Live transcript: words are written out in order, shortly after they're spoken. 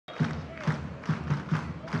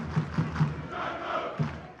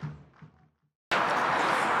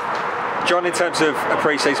John, in terms of a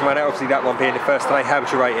pre-season run, obviously that one being the first today, how would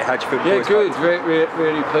you rate it? How do you feel the boys? Yeah, good.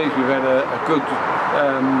 Really pleased. We've had a good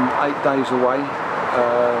 8 days away.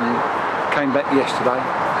 Came back yesterday.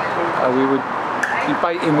 We were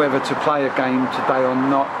debating whether to play a game today or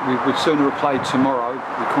not. We would sooner have played tomorrow.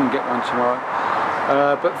 We couldn't get one tomorrow.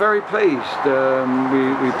 But very pleased.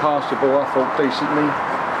 We passed the ball, I thought, decently.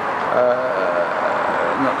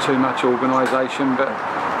 Not too much organisation, but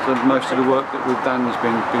most of the work that we've done has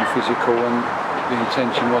been physical, and the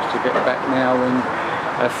intention was to get back now and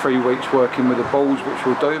have 3 weeks working with the balls, which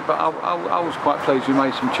we'll do. But I was quite pleased. We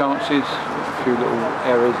made some chances, a few little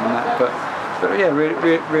errors and that, but yeah, really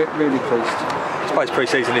pleased. I suppose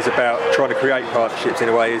pre-season is about trying to create partnerships in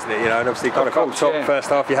a way, isn't it? You know, and obviously kind of up top, yeah. First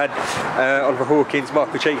half you had Oliver Hawkins,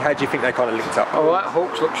 Michael Cheek. How do you think they kind of linked up? All right,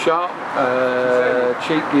 Hawks look sharp.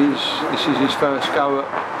 Cheek this is his first go at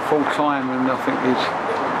full time, and I think he's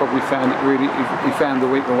probably found it he found the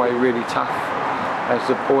week away really tough, as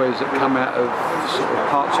the boys that come out of sort of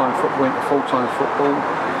part-time football into full-time football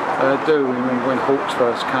do. Remember when Hawks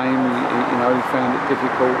first came, he found it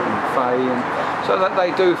difficult, and Faye, and so that they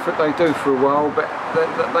do for a while, but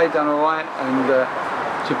they done all right. And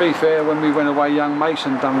to be fair, when we went away, young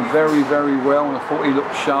Mason done very well, and I thought he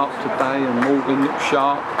looked sharp today, and Morgan looked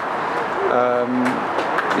sharp.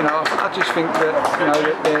 I just think that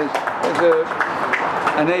that there's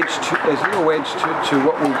an edge, there's a little edge to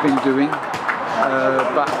what we've been doing.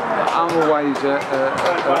 But I'm always a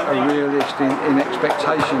realist in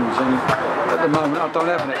expectations, and at the moment I don't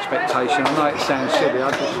have an expectation. I know it sounds silly.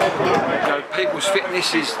 I just, people's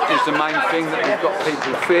fitness is the main thing, that we've got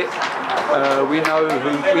people fit. We know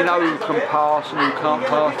who can pass and who can't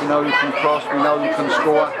pass. We know who can cross. We know who can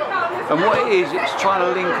score. And what it is, it's trying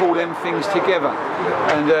to link all them things together,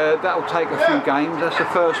 and that'll take a few games. That's the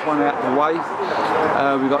first one out of the way.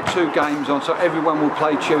 We've got 2 games on, so everyone will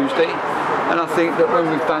play Tuesday, and I think that when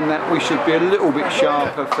we've done that, we should be a little bit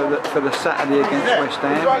sharper for the Saturday against West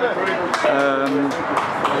Ham.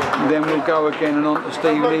 Then we'll go again and on to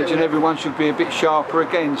Stevenage, and everyone should be a bit sharper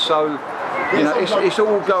again. So it's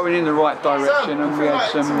all going in the right direction, and we had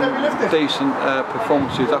some decent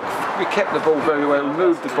performances. We kept the ball very well, we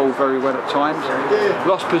moved the ball very well at times,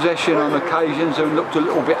 lost possession on occasions and looked a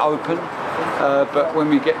little bit open, but when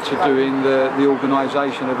we get to doing the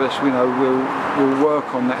organisation of us, we'll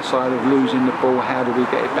work on that side of losing the ball. How do we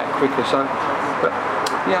get it back quicker? So, but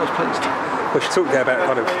yeah, I was pleased. We should talk there about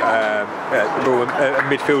kind of the ball and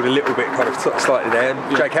midfield a little bit, kind of slightly there.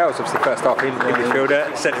 And Jake Howell's obviously first half in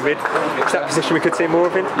midfielder, centre mid. Is that a position we could see more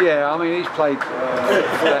of him? Yeah, I mean, he's played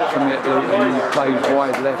that for me at Luton. He plays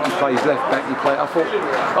wide left, he plays left back.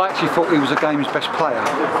 I actually thought he was the game's best player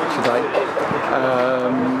today,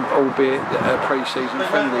 albeit pre-season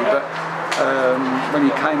friendly. But when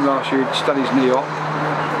he came last year, he'd studied his knee op,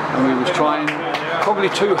 and we was trying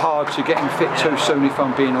probably too hard to get him fit too soon, if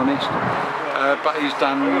I'm being honest. But he's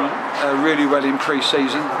done really well in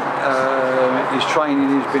pre-season. His training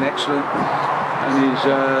has been excellent, and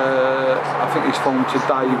I think his form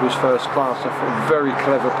today was first class. I thought a very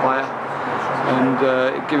clever player, and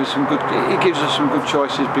it gives us some good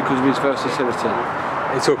choices because of his versatility.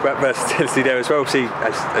 You talk about versatility there as well. See,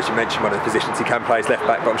 as you mentioned, one of the positions he can play is left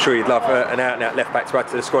back, but I'm sure you'd love an out-and-out left back to add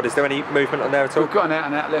to the squad. Is there any movement on there at all? We've got an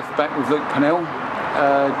out-and-out left back with Luke Pennell.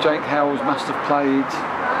 Jake Howells must have played,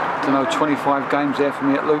 25 games there for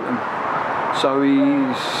me at Luton, so he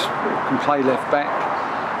can play left back.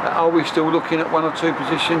 Are we still looking at 1 or 2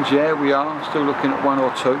 positions? Yeah, we are still looking at 1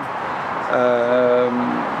 or 2,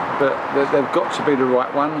 but they've got to be the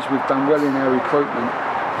right ones. We've done well in our recruitment,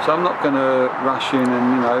 so I'm not going to rush in,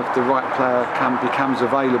 and if the right player becomes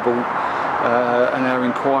available and our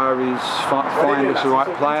inquiries find us the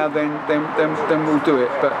right player, then we'll do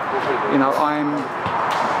it. But I'm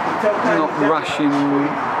not rushing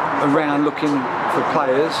around looking for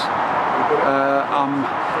players. I'm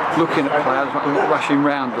looking at players, but I'm not rushing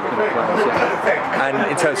around looking at players. Yeah. And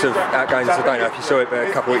in terms of outgoings, I don't know if you saw it, but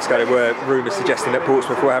a couple of weeks ago there were rumours suggesting that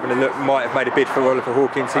Portsmouth were having a look, might have made a bid for Oliver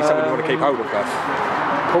Hawkins. He's someone you want to keep hold of, guys?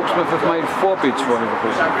 Portsmouth have made 4 bids for Oliver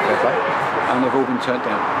Hawkins, and they've all been turned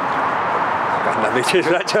down. Lovely. Cheers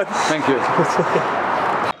for that, John. Thank you.